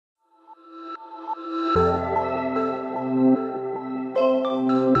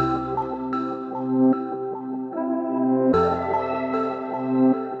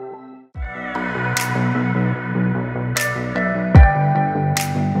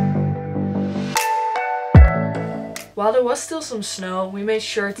While there was still some snow, we made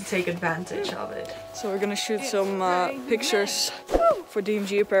sure to take advantage of it. So we're gonna shoot some pictures for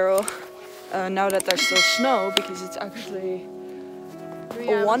DMG Apparel now that there's still snow, because it's actually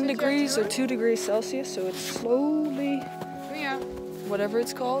 1 degrees or 2 degrees Celsius, so it's slowly, whatever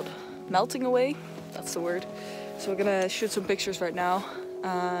it's called, melting away. That's the word. So we're gonna shoot some pictures right now.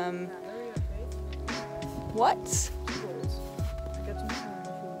 What?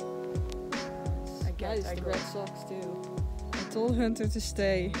 I get the red socks too. I told Hunter to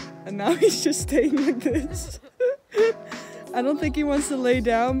stay, and now he's just staying like this. I don't think he wants to lay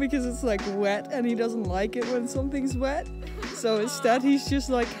down because it's like wet and he doesn't like it when something's wet. So instead he's just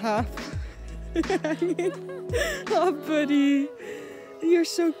like half hanging. Oh buddy, you're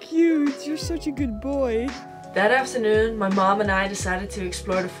so cute. You're such a good boy. That afternoon, my mom and I decided to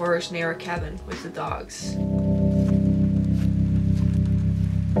explore the forest near our cabin with the dogs.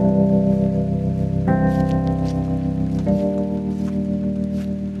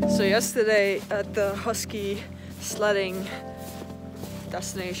 So yesterday at the Husky sledding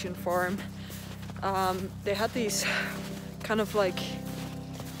destination farm, they had these kind of like,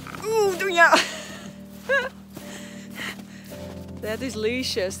 ooh, yeah. They had these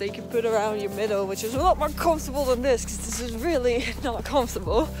leashes that you can put around your middle, which is a lot more comfortable than this, because this is really not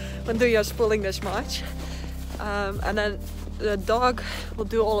comfortable when Dunja's pulling this much. And then the dog will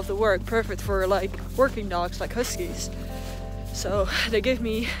do all of the work, perfect for like working dogs like Huskies. So they gave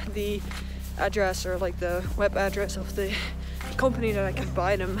me the address, or like the web address of the company that I can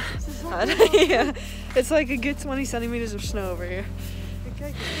buy them at. Yeah, it's like a good 20 centimeters of snow over here.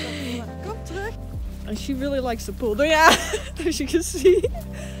 And she really likes the pool. Yeah, as you can see.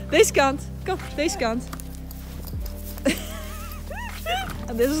 Deze kant. Kom, deze kant.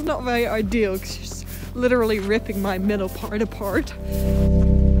 And this is not very ideal because she's literally ripping my middle part apart.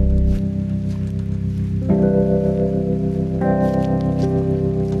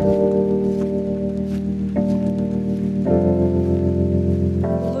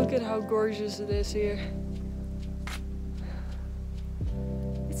 Look at how gorgeous it is here.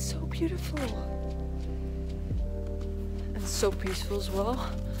 It's so beautiful. And so peaceful as well.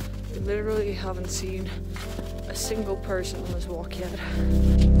 We literally haven't seen a single person on this walk yet.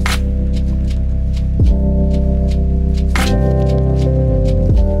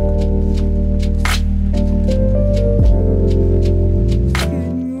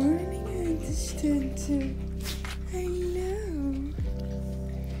 Good morning, Understander. Hello.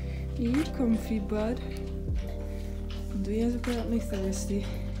 You comfy, bud? Dunja's apparently thirsty.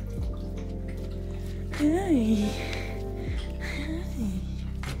 Hi.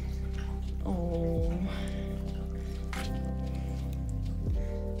 Oh.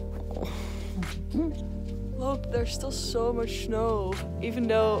 Look, there's still so much snow, even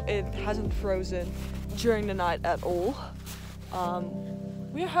though it hasn't frozen during the night at all.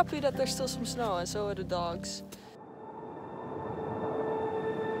 We're happy that there's still some snow, and so are the dogs.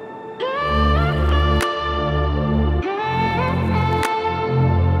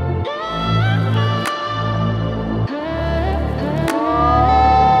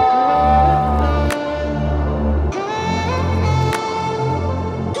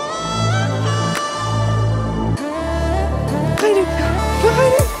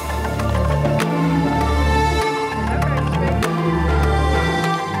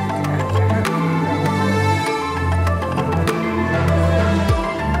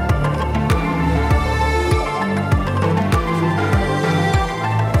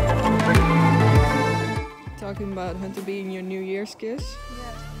 Talking about Hunter being your New Year's kiss?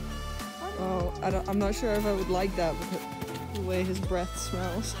 Yeah. Oh, I'm not sure if I would like that with the way his breath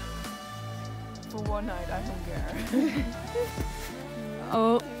smells. For one night, I don't care.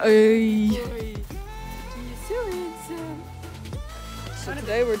 Oh, So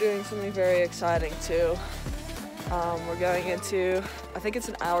today we're doing something very exciting too. We're going into, I think it's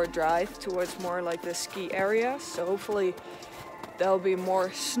an hour drive towards more like the ski area. So hopefully there'll be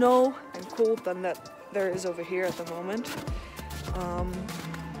more snow and cold than that there is over here at the moment.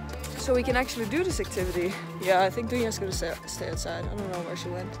 So we can actually do this activity. Yeah, I think Dunja's gonna stay outside. I don't know where she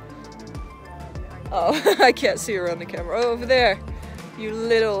went. Oh, I can't see her on the camera. Oh, over there. You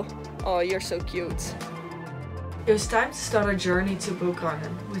little... Oh, you're so cute. It was time to start our journey to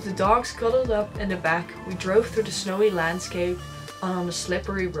Bokarnen. With the dogs cuddled up in the back, we drove through the snowy landscape on the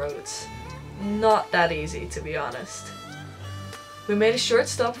slippery roads. Not that easy, to be honest. We made a short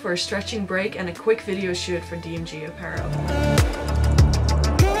stop for a stretching break and a quick video shoot for DMG Apparel.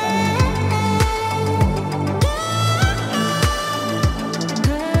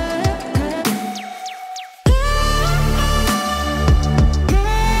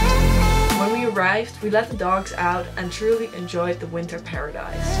 arrived, we let the dogs out and truly enjoyed the winter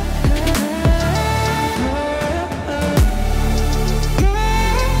paradise.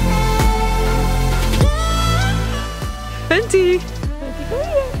 Venti!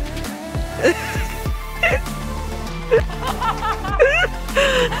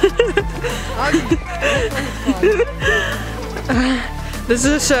 This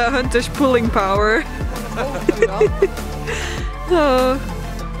is Hunter's pulling power.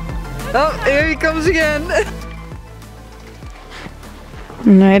 Oh, here he comes again.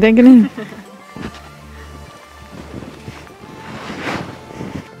 Nee, denk ik niet.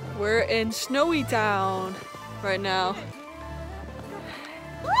 We're in Snowy Town right now.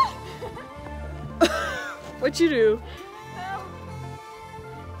 What'd you do?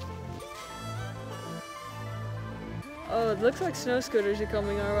 Oh, it looks like snow scooters are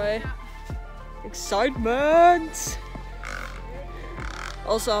coming our way. Excitement!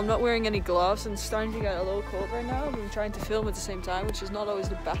 Also, I'm not wearing any gloves and it's starting to get a little cold right now. I'm trying to film at the same time, which is not always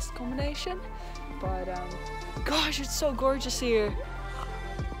the best combination. But gosh, it's so gorgeous here.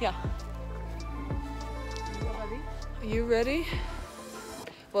 Yeah. Are you ready?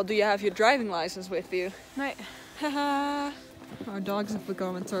 Well, do you have your driving license with you? Nee. Haha. Our dogs have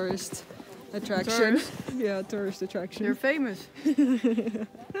become a tourist attraction. Tourist? Yeah, tourist attraction. You're famous.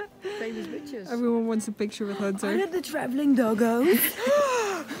 Famous bitches. Everyone wants a picture with Hunter. the traveling doggos.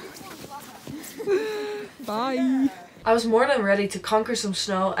 Bye. I was more than ready to conquer some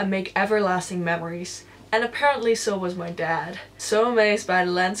snow and make everlasting memories. And apparently so was my dad. So amazed by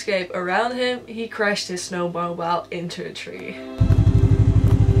the landscape around him, he crashed his snowmobile into a tree.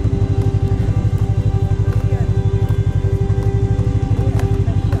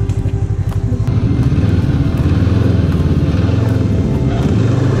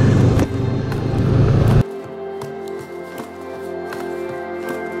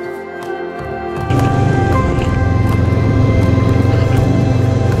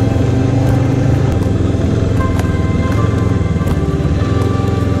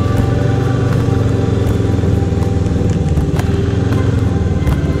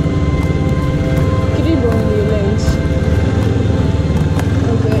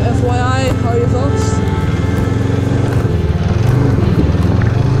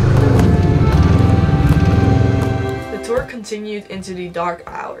 Continued into the dark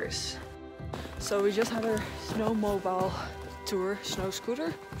hours. So we just had our snowmobile tour, snow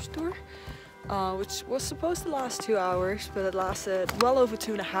scooter tour, which was supposed to last 2 hours, but it lasted well over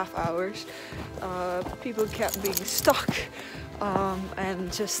 2.5 hours. People kept being stuck,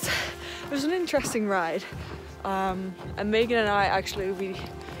 and just it was an interesting ride. And Megan and I we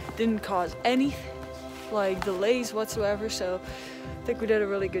didn't cause any delays whatsoever, so I think we did a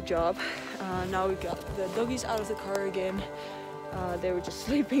really good job. Now we got the doggies out of the car again. They were just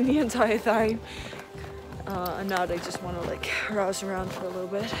sleeping the entire time, and now they just want to rouse around for a little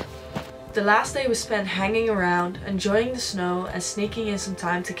bit. The last day was spent hanging around, enjoying the snow and sneaking in some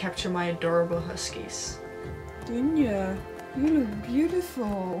time to capture my adorable huskies. Dunja, you look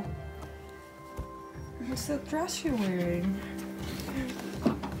beautiful. What's that dress you're wearing?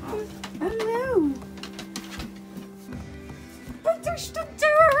 Hello.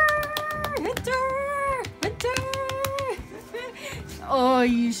 Oh,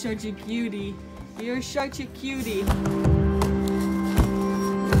 you're such a cutie. You're such a cutie.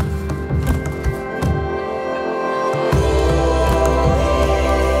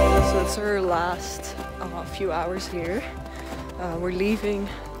 So it's our last few hours here. We're leaving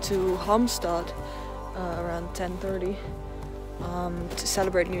to Halmstad around 10:30 to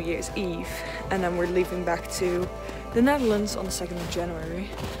celebrate New Year's Eve, and then we're leaving back to the Netherlands on the 2nd of January.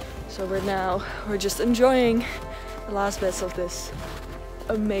 So we're just enjoying the last bits of this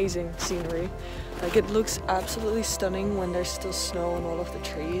amazing scenery. It looks absolutely stunning when there's still snow on all of the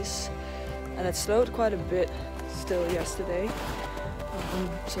trees, and it snowed quite a bit still yesterday.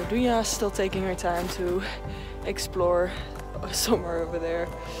 So Dunja's still taking her time to explore somewhere over there,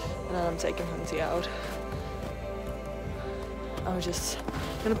 and then I'm taking Hunty out. I'm just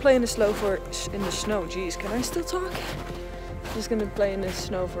gonna play in the snow. Jeez, can I still talk? Just gonna play in the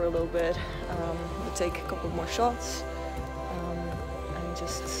snow for a little bit. We'll take a couple more shots, and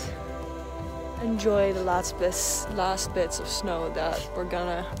just enjoy the last bits of snow that we're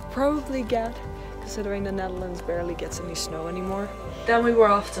gonna probably get, considering the Netherlands barely gets any snow anymore. Then we were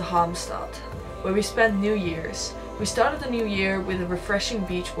off to Halmstad, where we spent New Year's. We started the new year with a refreshing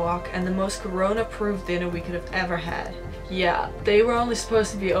beach walk and the most corona-proof dinner we could have ever had. Yeah, they were only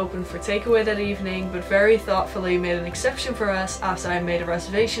supposed to be open for takeaway that evening, but very thoughtfully made an exception for us after I made a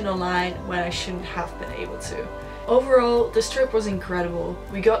reservation online when I shouldn't have been able to. Overall, this trip was incredible.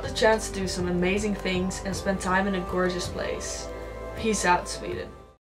 We got the chance to do some amazing things and spend time in a gorgeous place. Peace out, Sweden.